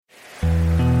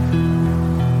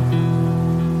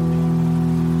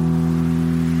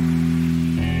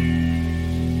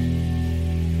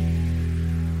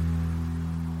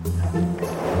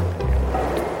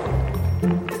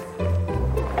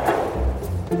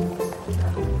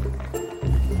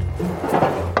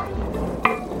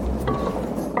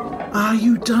Are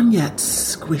you done yet,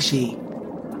 Squishy?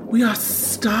 We are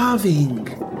starving.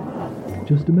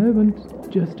 Just a moment.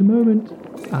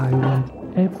 I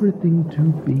want everything to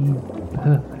be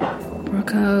perfect.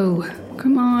 Brooko,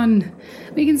 come on.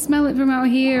 We can smell it from out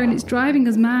here and it's driving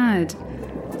us mad.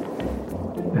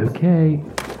 Okay.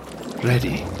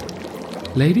 Ready.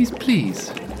 Ladies,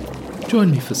 please,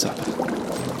 join me for supper.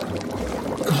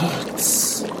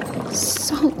 Gods.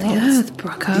 Salt the earth,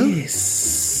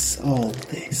 Brooko. All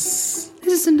this.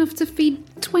 This is enough to feed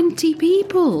 20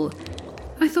 people.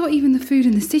 I thought even the food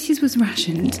in the cities was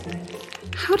rationed.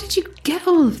 How did you get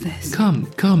all of this?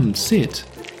 Come, sit.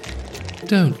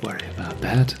 Don't worry about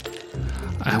that.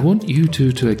 I want you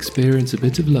two to experience a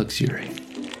bit of luxury.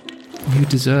 You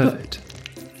deserve it.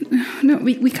 No,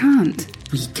 we can't.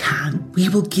 We can. We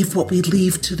will give what we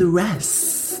leave to the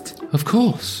rest. Of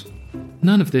course.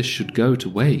 None of this should go to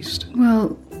waste.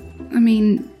 Well, I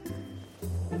mean,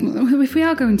 if we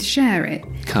are going to share it...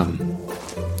 Come,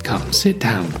 sit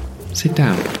down.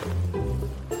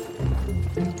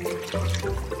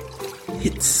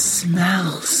 It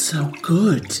smells so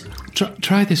good.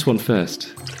 Try this one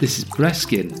first. This is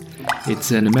breskin.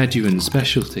 It's an Emeduan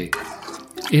specialty.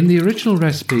 In the original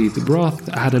recipe, the broth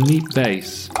had a meat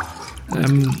base.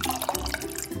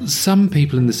 Some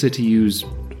people in the city use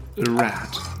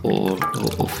rat or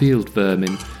field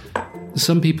vermin.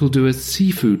 Some people do a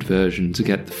seafood version to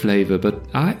get the flavour, but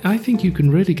I think you can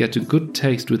really get a good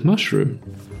taste with mushroom.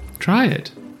 Try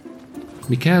it.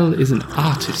 Mikkel is an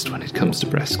artist when it comes to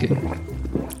breskin.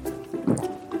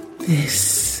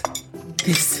 This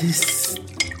is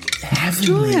heavenly.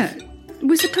 Julia,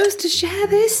 we're supposed to share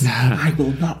this? I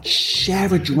will not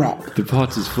share a drop. The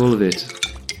pot is full of it.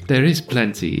 There is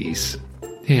plenty, Ys.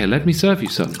 Here, let me serve you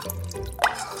some.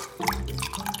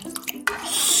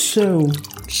 So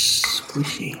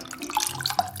squishy.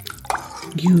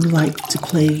 You like to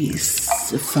play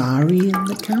safari in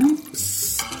the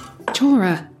camps?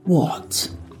 Chora. What?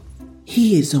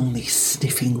 He is only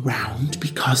sniffing round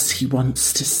because he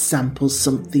wants to sample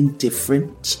something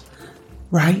different.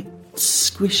 Right,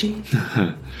 Squishy?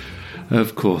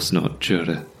 Of course not,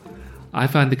 Chura. I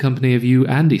find the company of you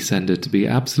and Isenda to be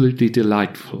absolutely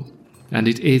delightful, and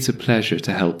it is a pleasure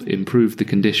to help improve the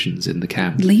conditions in the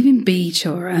camp. Leave him be,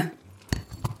 Chora.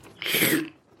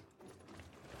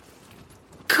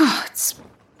 Gods,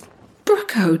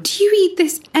 Brooko, do you eat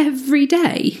this every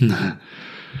day?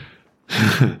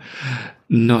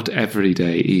 Not every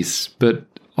day, Ys, but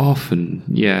often,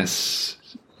 yes.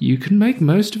 You can make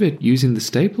most of it using the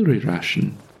staplery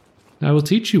ration. I will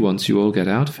teach you once you all get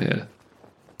out of here.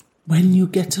 When you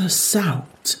get us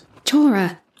out?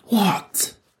 Chora.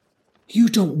 What? You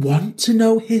don't want to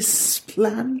know his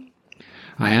plan?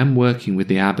 I am working with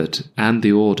the abbot and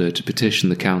the order to petition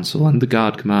the council and the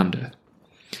guard commander.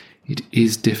 It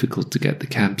is difficult to get the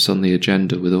camps on the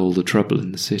agenda with all the trouble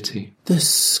in the city. The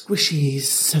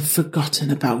Squishies have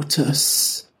forgotten about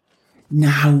us.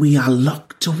 Now we are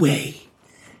locked away.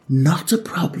 Not a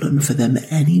problem for them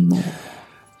anymore.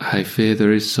 I fear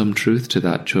there is some truth to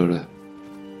that, Chura.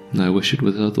 I wish it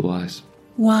was otherwise.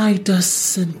 Why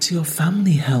doesn't your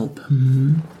family help,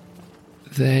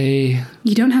 They...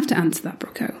 You don't have to answer that,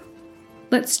 Brooko.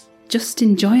 Let's just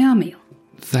enjoy our meal.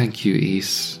 Thank you,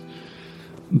 Ys.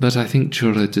 But I think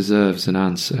Chura deserves an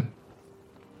answer.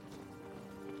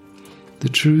 The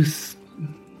truth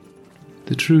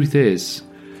is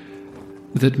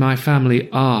that my family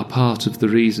are part of the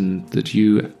reason that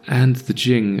you and the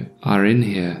Jing are in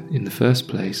here in the first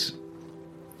place.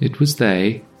 It was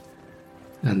they,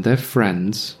 and their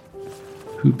friends,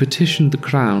 who petitioned the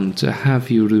crown to have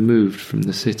you removed from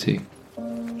the city.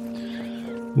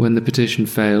 When the petition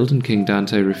failed and King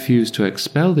Dante refused to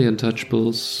expel the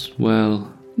Untouchables, well...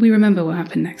 We remember what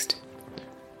happened next.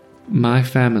 My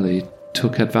family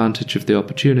took advantage of the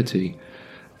opportunity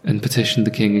and petitioned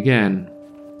the king again,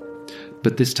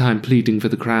 but this time pleading for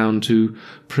the crown to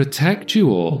protect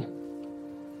you all.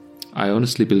 I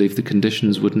honestly believe the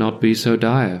conditions would not be so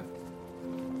dire,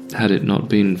 had it not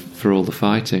been for all the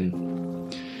fighting.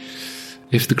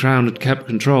 If the crown had kept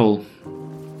control,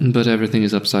 but everything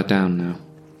is upside down now.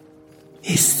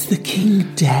 Is the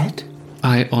king dead?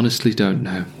 I honestly don't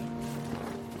know.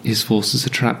 His forces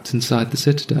are trapped inside the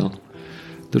citadel.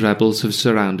 The rebels have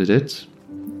surrounded it.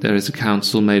 There is a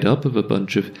council made up of a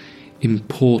bunch of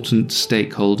important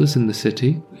stakeholders in the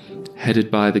city,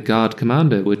 headed by the guard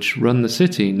commander, which run the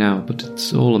city now, but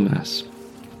it's all a mess.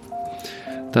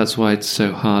 That's why it's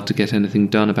so hard to get anything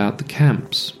done about the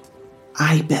camps.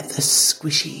 I bet the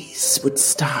Squishies would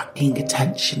start paying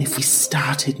attention if we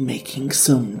started making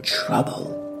some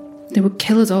trouble. They would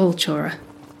kill us all, Chora.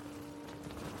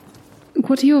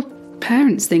 What are your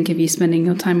parents think of you spending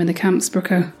your time in the camps,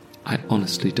 Brooko? I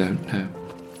honestly don't know.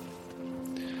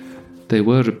 They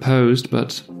were opposed,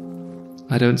 but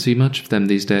I don't see much of them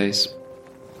these days.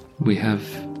 We have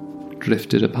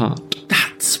drifted apart.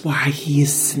 That's why he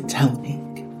isn't helping.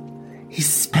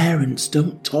 His parents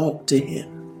don't talk to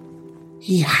him.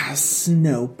 He has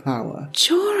no power.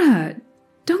 Jorah,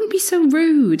 don't be so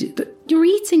rude. You're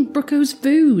eating Brooko's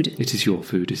food. It is your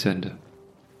food, Isenda.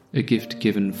 A gift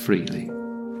given freely.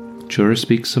 Jorah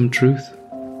speaks some truth.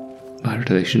 My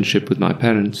relationship with my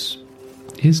parents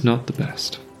is not the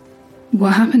best.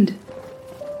 What happened?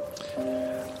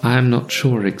 I am not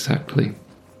sure exactly.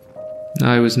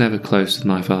 I was never close with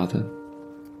my father.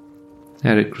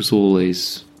 Eric was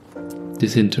always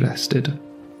disinterested.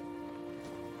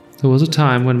 There was a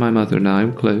time when my mother and I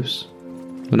were close,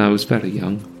 when I was very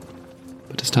young,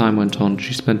 but as time went on,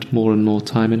 she spent more and more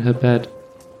time in her bed.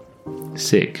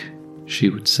 Sick, she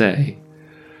would say.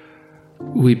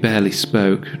 We barely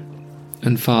spoke,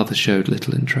 and father showed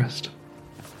little interest.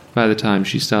 By the time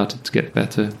she started to get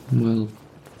better, well,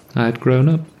 I had grown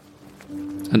up,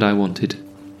 and I wanted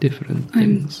different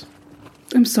things.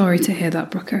 I'm sorry to hear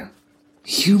that, Brooko.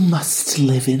 You must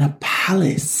live in a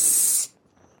palace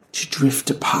to drift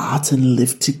apart and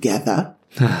live together.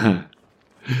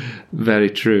 Very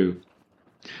true.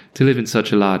 To live in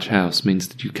such a large house means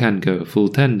that you can go a full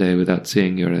 10 days without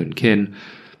seeing your own kin,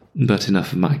 but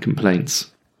enough of my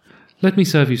complaints. Let me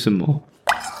serve you some more.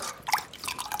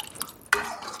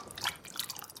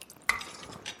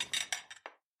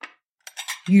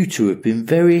 You two have been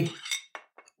very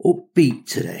upbeat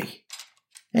today.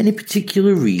 Any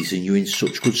particular reason you're in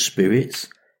such good spirits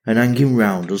and hanging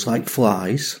round us like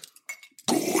flies?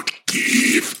 Good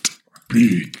gift.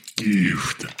 Big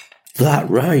gift. That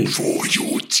right? For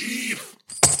you, Chief.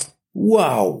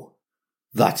 Wow,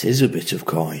 that is a bit of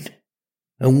coin.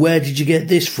 And where did you get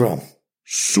this from?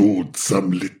 Sold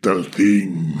some little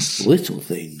things. Little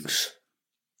things?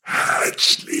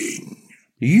 Hatchling.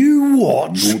 You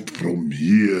what? Not from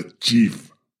here, Chief.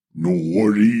 No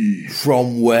worry.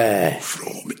 From where?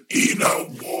 From inner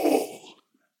wall.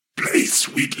 Place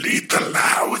with little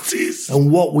houses.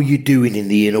 And what were you doing in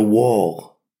the inner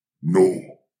wall? No.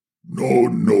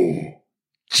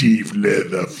 Chief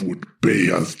Leatherfoot pay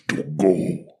us to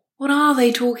go. What are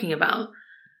they talking about?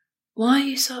 Why are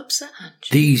you so upset, Ange?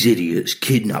 These idiots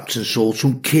kidnapped and sold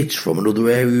some kids from another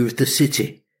area of the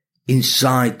city.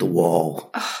 Inside the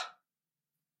wall.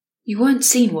 You weren't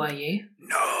seen, were you?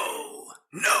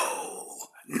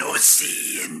 No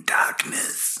sea in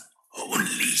darkness.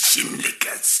 Only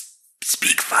Shinlikas.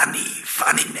 Speak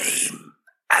funny name.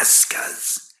 Ask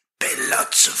us. Pay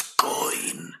lots of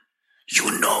coin.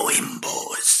 You know him,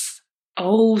 boss.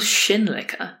 Old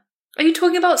Shinlicker. Are you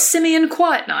talking about Simeon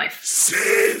Quiet-Knife?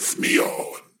 Says me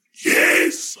on.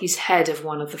 Yes. He's head of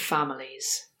one of the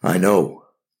families. I know.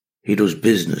 He does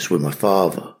business with my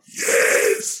father.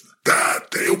 Yes,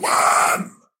 that the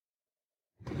one.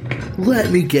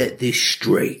 Let me get this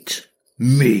straight.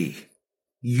 Me,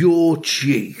 your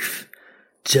chief,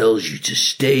 tells you to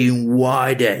stay in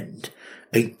Wide End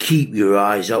and keep your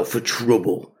eyes out for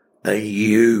trouble. And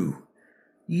you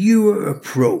were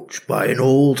approached by an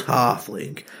old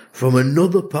halfling from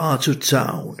another part of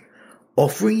town,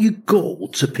 offering you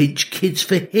gold to pinch kids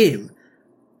for him,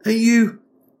 and you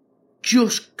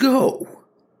just go.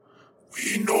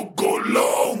 We no go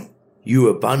long. You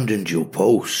abandoned your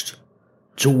post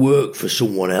to work for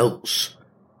someone else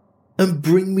and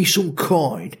bring me some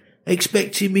coin,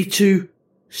 expecting me to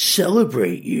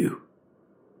celebrate you.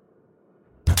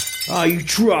 Are you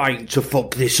trying to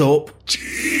fuck this up?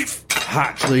 Chief.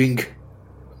 Hatchling.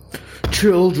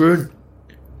 Children.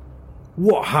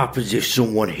 What happens if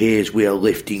someone hears we are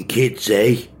lifting kids,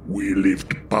 eh? We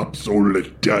lift pups all the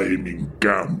time in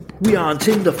camp. We aren't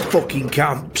in the fucking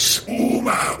camps.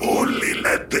 Uma only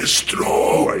let the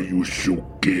straw. Why you so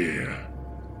care?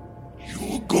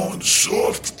 You gone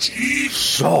soft, Chief?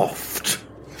 Soft.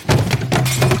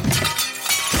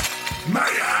 My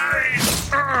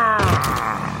eyes!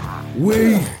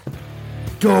 We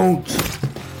don't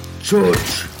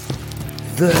touch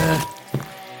their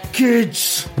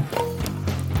kids.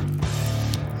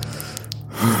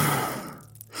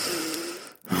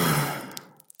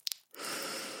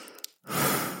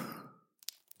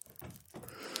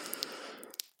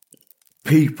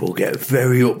 People get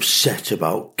very upset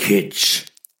about kids.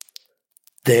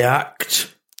 They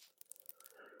act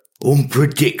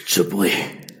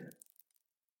unpredictably.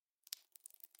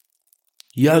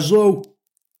 Yazlo,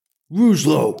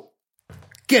 Ruslo,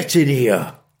 get in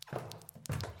here.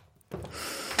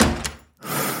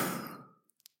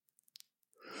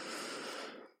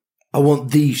 I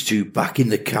want these two back in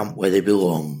the camp where they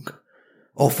belong.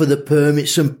 Offer the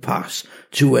permits and pass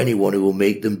to anyone who will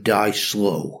make them die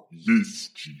slow. Yes,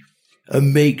 Chief.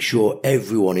 And make sure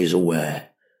everyone is aware.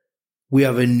 We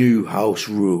have a new house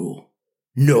rule.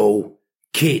 No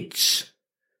kids.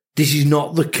 This is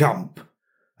not the camp.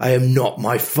 I am not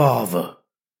my father.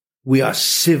 We are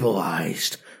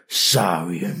civilized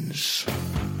Saurians.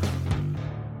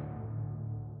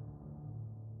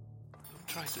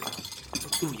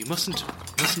 Ooh, you mustn't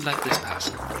let this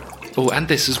pass. Oh, and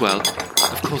this as well.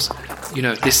 Of course, you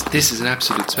know, this is an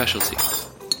absolute specialty.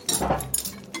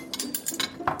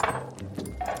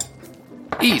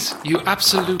 Ease, you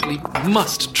absolutely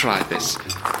must try this.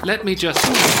 Let me just...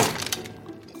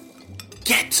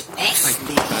 Get off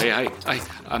me!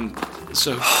 I'm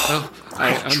so... Oh,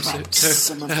 I'm dropped so...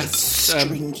 some of the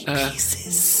stringy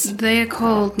pieces. They are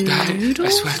called noodles, I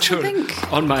swear, I Chura,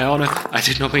 think. on my honour, I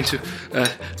did not mean to...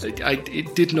 I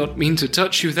did not mean to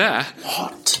touch you there.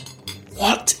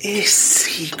 What is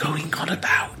he going on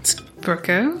about?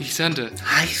 Brooko? Lysander,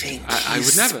 I think I would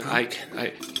he's never. spoken.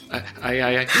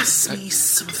 Pass me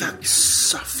some of that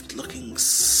soft-looking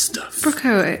stuff.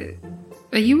 Brooko,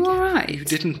 are you alright? You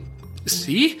didn't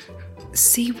see?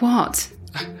 See what?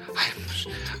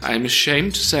 I'm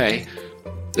ashamed to say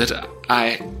that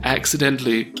I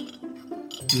accidentally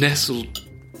nestled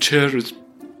Chura's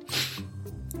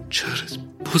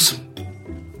bosom.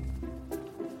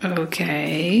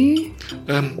 Okay.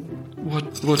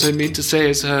 What I mean to say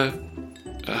is her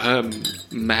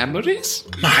memories?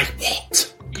 My what?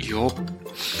 Your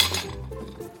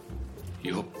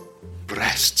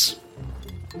breasts.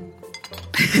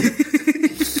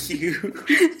 You.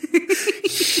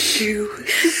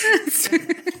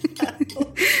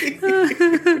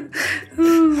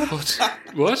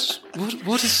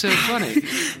 What is so funny?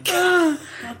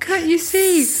 Can't you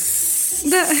see?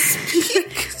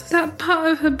 That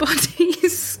part of her body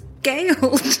is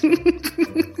scaled.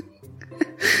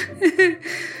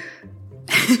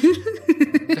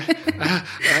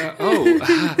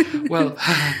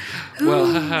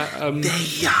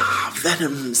 They are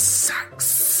venom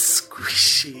sacs,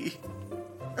 squishy.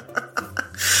 I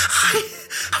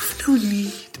have no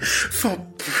need for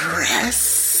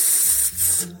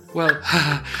breasts.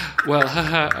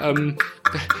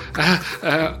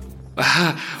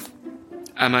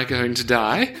 Am I going to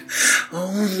die?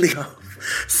 Only of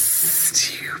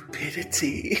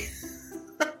stupidity.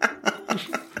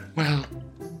 Well,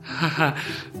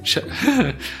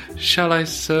 shall I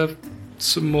serve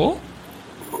some more?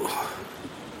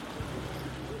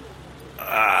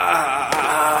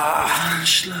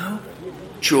 Angelo?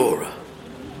 Chura,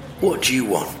 what do you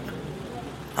want?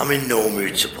 I'm in no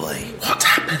mood to play. What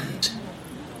happened?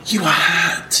 You are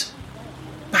hurt.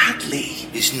 Badly.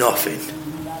 It's nothing.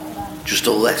 Just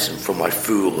a lesson from my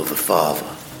fool of a father.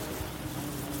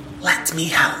 Let me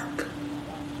help.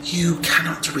 You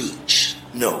cannot reach.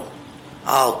 No,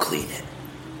 I'll clean it.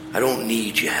 I don't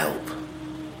need your help.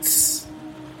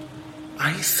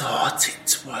 I thought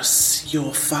it was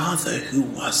your father who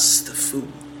was the fool.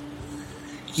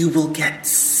 You will get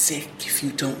sick if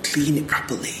you don't clean it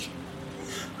properly.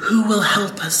 Who will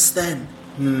help us then?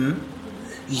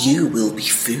 You will be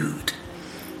food.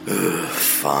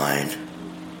 Fine.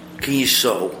 Can you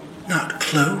sew? Not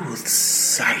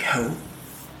clothes, I hope.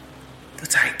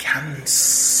 But I can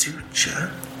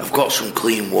suture. I've got some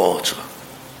clean water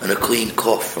and a clean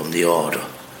cloth from the order.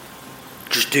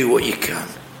 Just do what you can.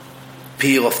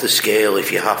 Peel off the scale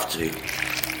if you have to.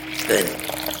 Then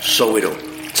sew it up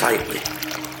tightly.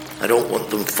 I don't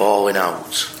want them falling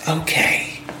out.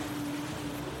 Okay.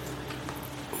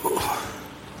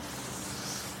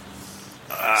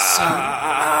 So,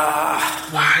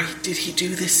 why did he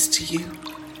do this to you?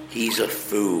 He's a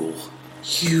fool.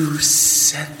 You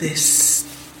said this.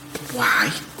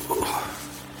 Why?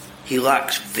 He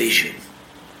lacks vision.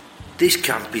 This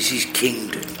camp is his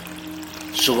kingdom.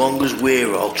 So long as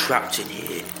we're all trapped in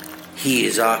here, he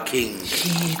is our king.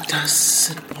 He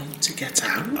doesn't want to get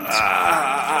out?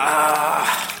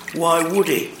 Why would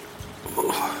he?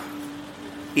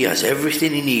 He has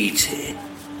everything he needs here.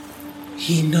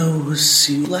 He knows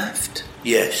who left?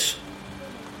 Yes.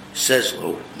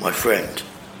 Seslo, my friend,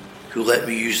 who let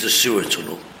me use the sewer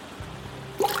tunnel.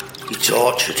 He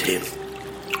tortured him.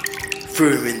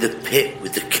 Threw him in the pit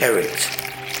with the carrot.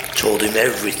 Told him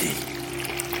everything.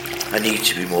 I need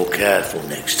to be more careful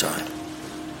next time.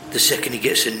 The second he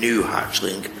gets a new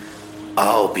hatchling,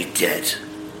 I'll be dead.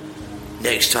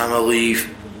 Next time I leave,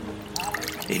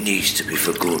 it needs to be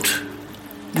for good.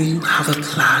 Do you have a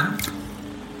plan?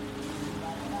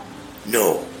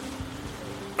 No.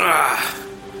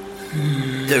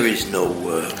 There is no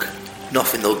work.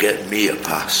 Nothing that'll get me a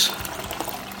pass.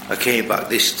 I came back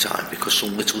this time because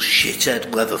some little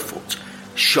shithead Leatherfoot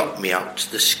shot me out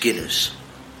to the Skinners.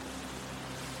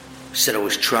 Said I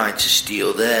was trying to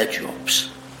steal their jobs.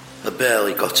 I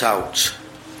barely got out.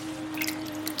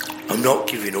 I'm not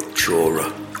giving up,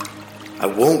 Chora. I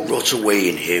won't rot away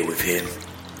in here with him.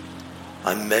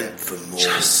 I'm meant for more.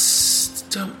 Just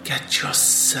don't get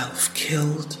yourself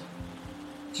killed.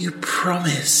 You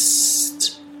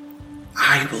promised.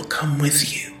 I will come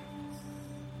with you.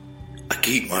 I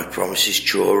keep my promises,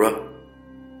 Chora.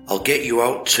 I'll get you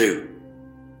out too.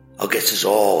 I'll get us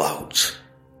all out.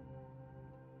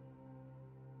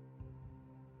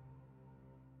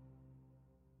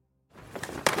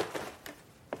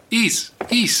 Ease.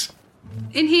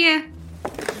 In here.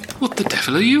 What the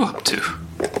devil are you up to?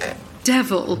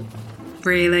 Devil.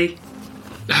 Really?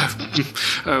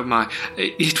 Oh my,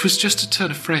 it was just a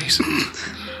turn of phrase.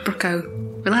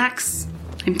 Brooko, relax.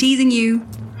 I'm teasing you.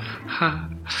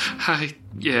 Hi,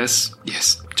 yes,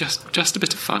 just a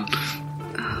bit of fun.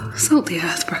 Oh, salt the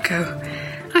earth,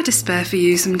 Brooko. I despair for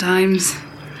you sometimes.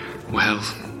 Well,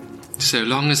 so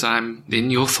long as I'm in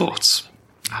your thoughts,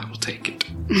 I will take it.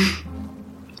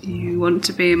 You want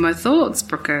to be in my thoughts,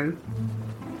 Brooko?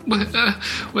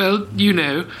 Well, you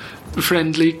know,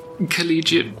 friendly,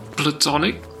 collegiate,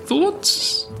 platonic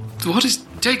thoughts? What is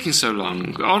taking so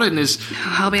long? Orin is...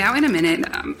 I'll be out in a minute.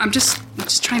 I'm just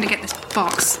trying to get this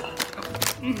box.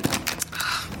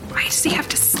 Why does he have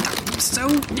to stop so...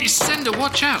 Cinder,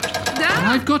 watch out!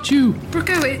 Ah! I've got you.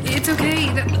 Brooko, it's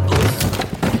okay.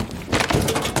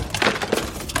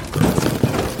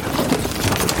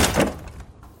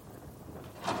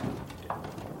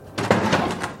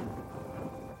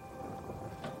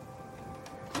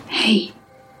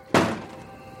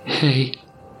 Hey.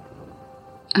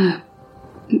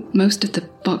 Most of the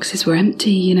boxes were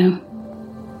empty, you know.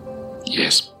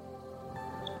 Yes,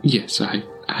 I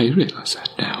realise that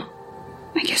now.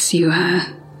 I guess you,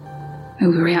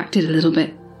 overreacted a little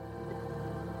bit.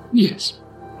 Yes,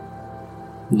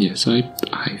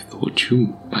 I thought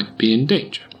you might be in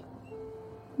danger.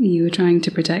 You were trying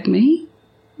to protect me?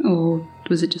 Or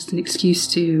was it just an excuse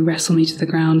to wrestle me to the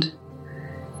ground?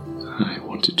 I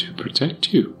wanted to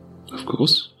protect you, of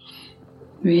course.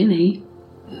 Really?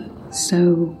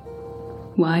 So,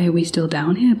 why are we still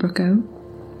down here, Brooko?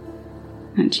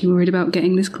 Aren't you worried about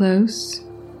getting this close?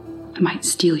 I might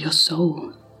steal your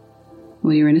soul.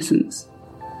 Or your innocence.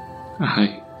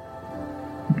 I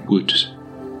would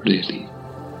really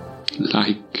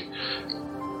like...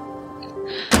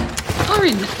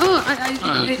 Orin! Oh, I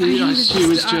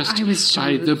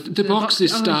the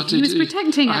boxes started... He was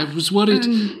protecting... I was worried...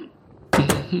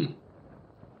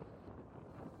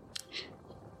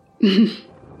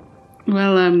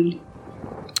 Well, I've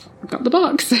got the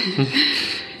box.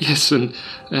 Yes, and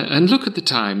look at the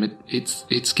time.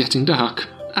 It's getting dark.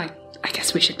 I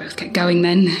guess we should both get going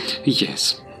then.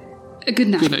 Yes. Good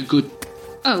night. Good.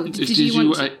 Oh, did you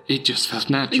want... it just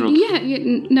felt natural. Yeah,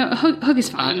 no, a hug is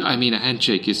fine. I mean, a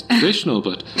handshake is traditional,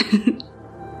 but...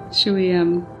 Should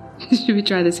we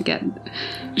try this again?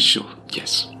 Sure,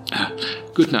 yes.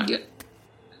 Good night.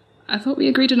 I thought we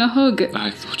agreed on a hug. I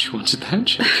thought you wanted the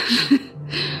handshake.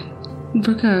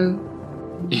 Brooko.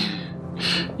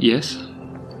 Yes?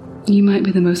 You might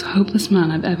be the most hopeless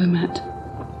man I've ever met.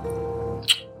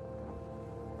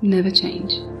 Never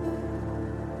change.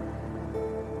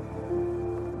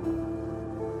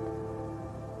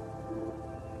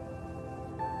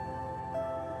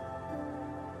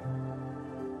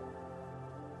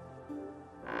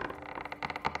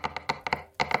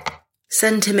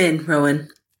 Send him in, Rowan.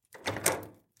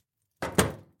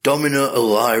 Domina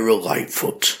Elira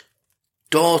Lightfoot,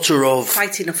 daughter of...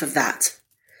 Quite enough of that.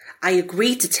 I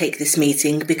agreed to take this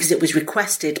meeting because it was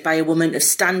requested by a woman of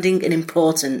standing and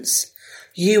importance.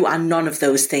 You are none of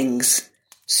those things.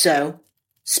 So,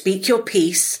 speak your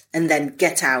piece and then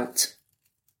get out.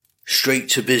 Straight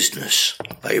to business.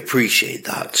 I appreciate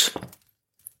that.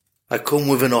 I come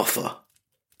with an offer.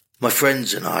 My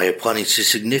friends and I are planning to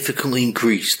significantly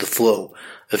increase the flow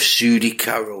of Sudi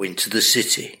Caro into the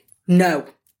city. No.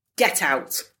 Get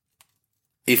out.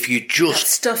 If you just... That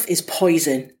stuff is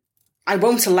poison. I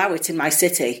won't allow it in my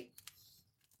city.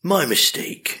 My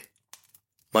mistake.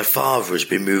 My father has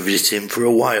been moving it in for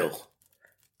a while.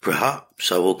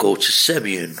 Perhaps I will go to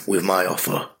Semyon with my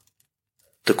offer.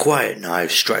 The Quiet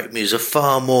Knives strike me as a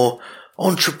far more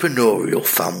entrepreneurial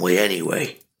family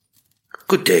anyway.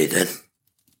 Good day then.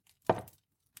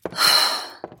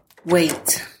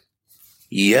 Wait.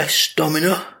 Yes,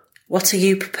 Domina? What are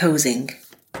you proposing?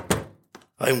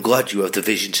 I'm glad you have the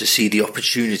vision to see the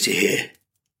opportunity here.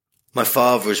 My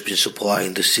father has been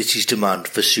supplying the city's demand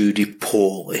for Sudi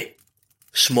poorly.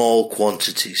 Small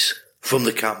quantities from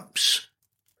the camps,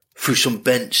 through some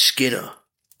bent Skinner.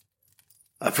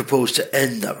 I propose to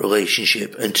end that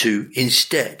relationship and to,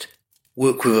 instead,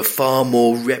 work with a far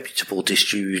more reputable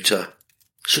distributor,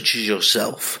 such as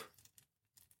yourself.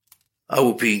 I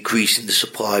will be increasing the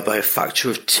supply by a factor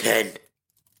of 10,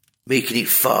 making it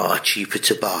far cheaper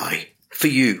to buy, for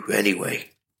you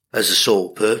anyway, as a sole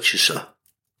purchaser,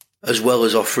 as well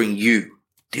as offering you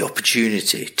the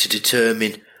opportunity to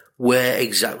determine where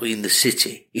exactly in the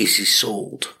city it is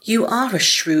sold. You are a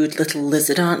shrewd little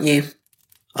lizard, aren't you?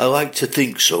 I like to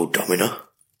think so, Domina.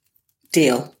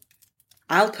 Deal.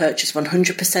 I'll purchase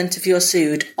 100% of your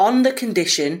Sood on the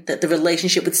condition that the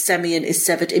relationship with Semyon is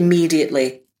severed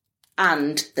immediately,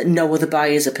 and that no other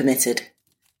buyers are permitted.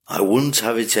 I wouldn't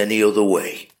have it any other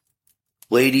way.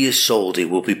 Lady Isolde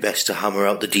will be best to hammer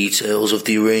out the details of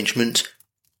the arrangement,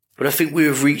 but I think we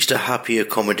have reached a happy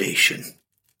accommodation.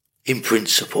 In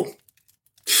principle.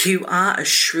 You are a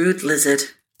shrewd lizard.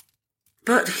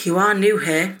 But you are new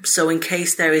here, so in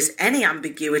case there is any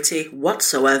ambiguity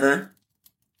whatsoever,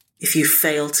 if you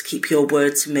fail to keep your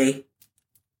word to me,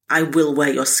 I will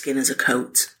wear your skin as a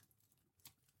coat.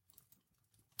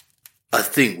 I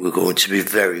think we're going to be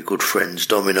very good friends,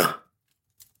 Domina.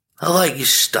 I like your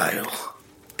style.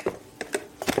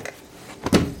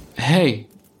 Hey.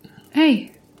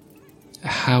 Hey.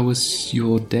 How was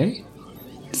your day?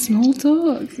 Small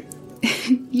talk.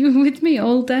 You were with me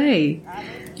all day.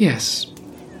 Yes,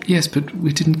 but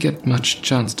we didn't get much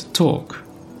chance to talk.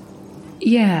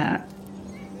 Yeah.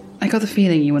 I got the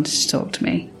feeling you wanted to talk to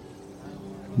me.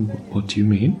 What do you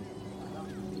mean?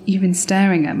 You've been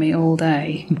staring at me all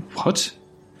day. What?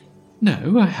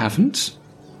 No, I haven't.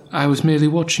 I was merely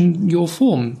watching your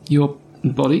form, your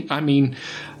body. I mean,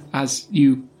 I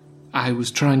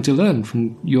was trying to learn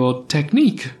from your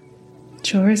technique.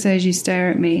 Chora says you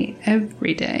stare at me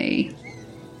every day.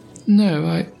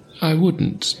 No, I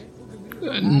wouldn't.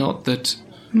 Not that...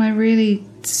 Am I really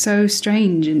so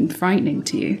strange and frightening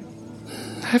to you?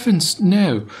 Heavens,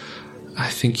 no. I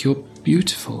think you're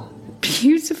beautiful.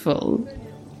 Beautiful?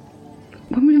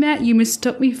 When we met, you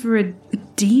mistook me for a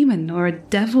demon or a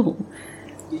devil.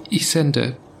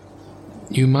 Isenda,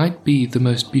 you might be the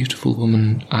most beautiful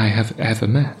woman I have ever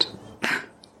met.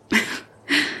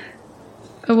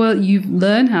 Oh, well, you've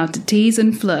learned how to tease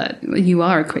and flirt. You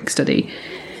are a quick study.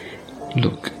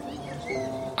 Look,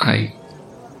 I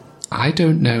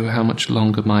don't know how much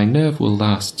longer my nerve will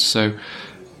last, so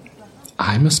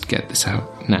I must get this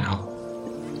out now.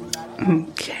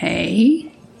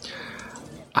 Okay.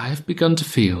 I have begun to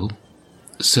feel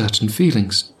certain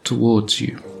feelings towards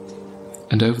you,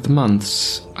 and over the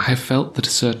months I have felt that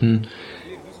a certain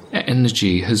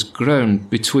energy has grown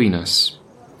between us.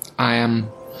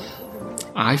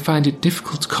 I find it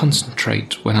difficult to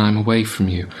concentrate when I'm away from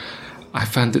you. I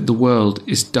find that the world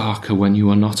is darker when you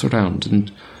are not around,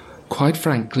 and quite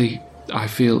frankly, I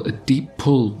feel a deep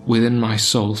pull within my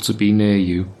soul to be near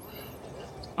you.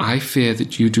 I fear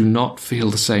that you do not feel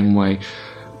the same way,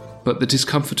 but the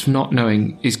discomfort of not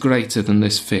knowing is greater than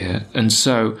this fear, and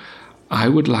so I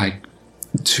would like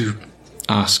to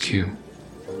ask you,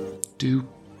 do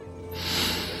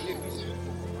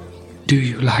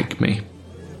you like me?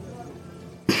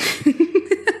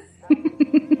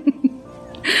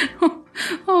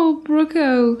 Oh,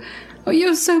 Brooko. Oh,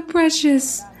 you're so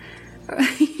precious. Are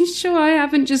you sure I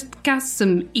haven't just cast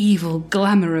some evil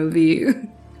glamour over you?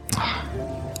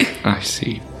 I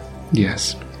see.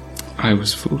 Yes, I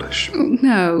was foolish.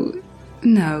 No.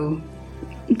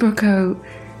 Brooko,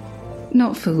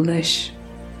 not foolish.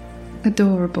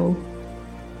 Adorable.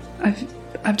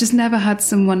 I've just never had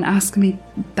someone ask me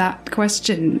that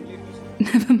question.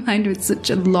 Never mind with such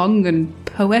a long and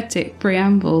poetic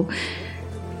preamble.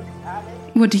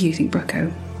 What do you think,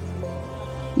 Brooko?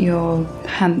 You're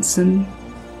handsome,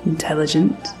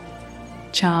 intelligent,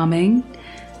 charming,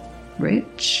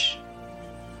 rich,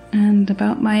 and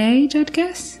about my age, I'd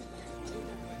guess?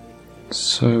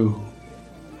 So,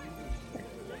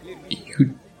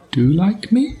 you do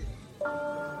like me?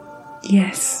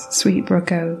 Yes, sweet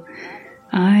Brooko.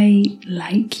 I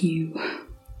like you.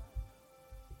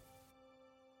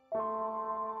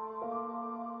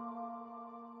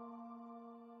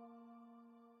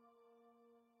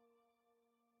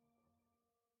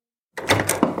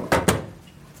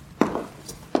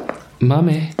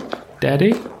 Mummy,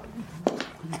 Daddy,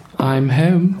 I'm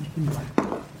home.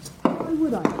 Why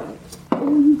would I?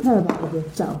 All you care about is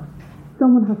yourself.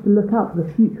 Someone has to look out for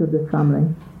the future of this family.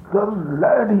 The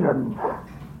Lernians,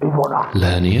 Ivona.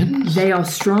 Lernians? They are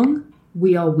strong,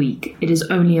 We are weak. It is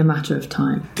only a matter of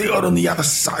time. They are on the other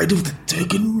side of the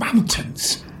Turgan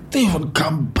Mountains. They won't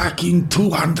come back in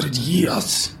 200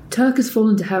 years. Turk has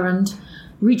fallen to Herond.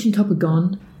 Reach and Top are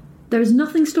gone. There is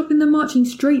nothing stopping them marching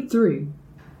straight through.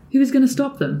 Who is going to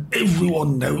stop them?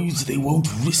 Everyone knows they won't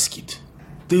risk it.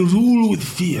 They rule with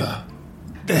fear.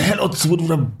 The Helots would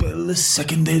rebel the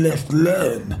second they left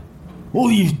Lern. All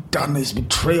you've done is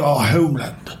betray our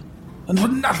homeland. And for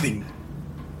nothing.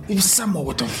 If someone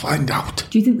were to find out...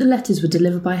 Do you think the letters were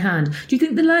delivered by hand? Do you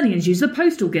think the Lernians use the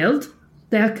Postal Guild?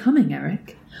 They are coming,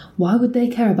 Eric. Why would they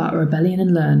care about a rebellion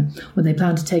in Lern when they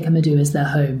plan to take Amadou as their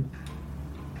home?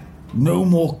 No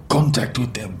more contact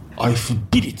with them. I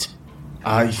forbid it.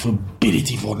 I forbid it,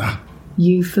 Ivona.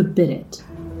 You forbid it.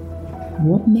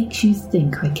 What makes you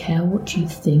think I care what you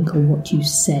think or what you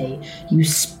say, you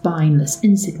spineless,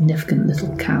 insignificant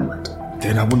little coward?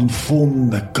 Then I will inform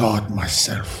the guard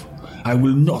myself. I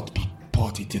will not be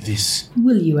party to this.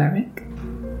 Will you, Eric?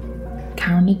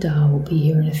 Karen Nadar will be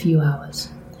here in a few hours.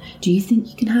 Do you think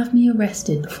you can have me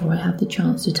arrested before I have the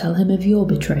chance to tell him of your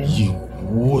betrayal? You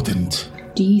wouldn't.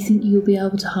 Do you think you'll be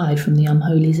able to hide from the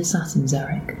Unholy's assassins,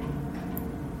 Eric?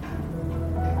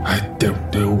 I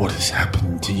don't know what has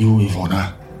happened to you,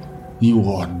 Ivona.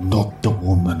 You are not the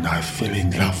woman I fell in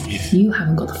love with. You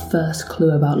haven't got the first clue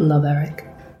about love, Eric.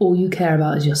 All you care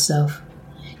about is yourself.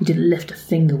 You didn't lift a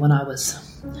finger when I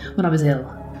was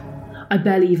ill. I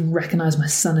barely even recognise my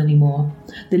son anymore.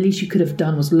 The least you could have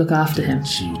done was look after him.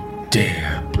 Don't you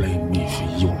dare blame me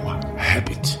for your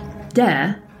habit.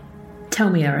 Dare? Tell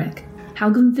me, Eric,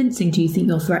 how convincing do you think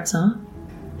your threats are?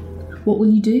 What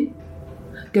will you do?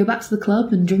 Go back to the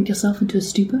club and drink yourself into a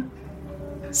stupor?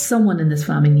 Someone in this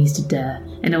family needs to dare,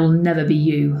 and it will never be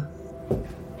you.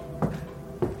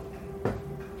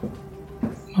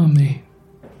 Mummy.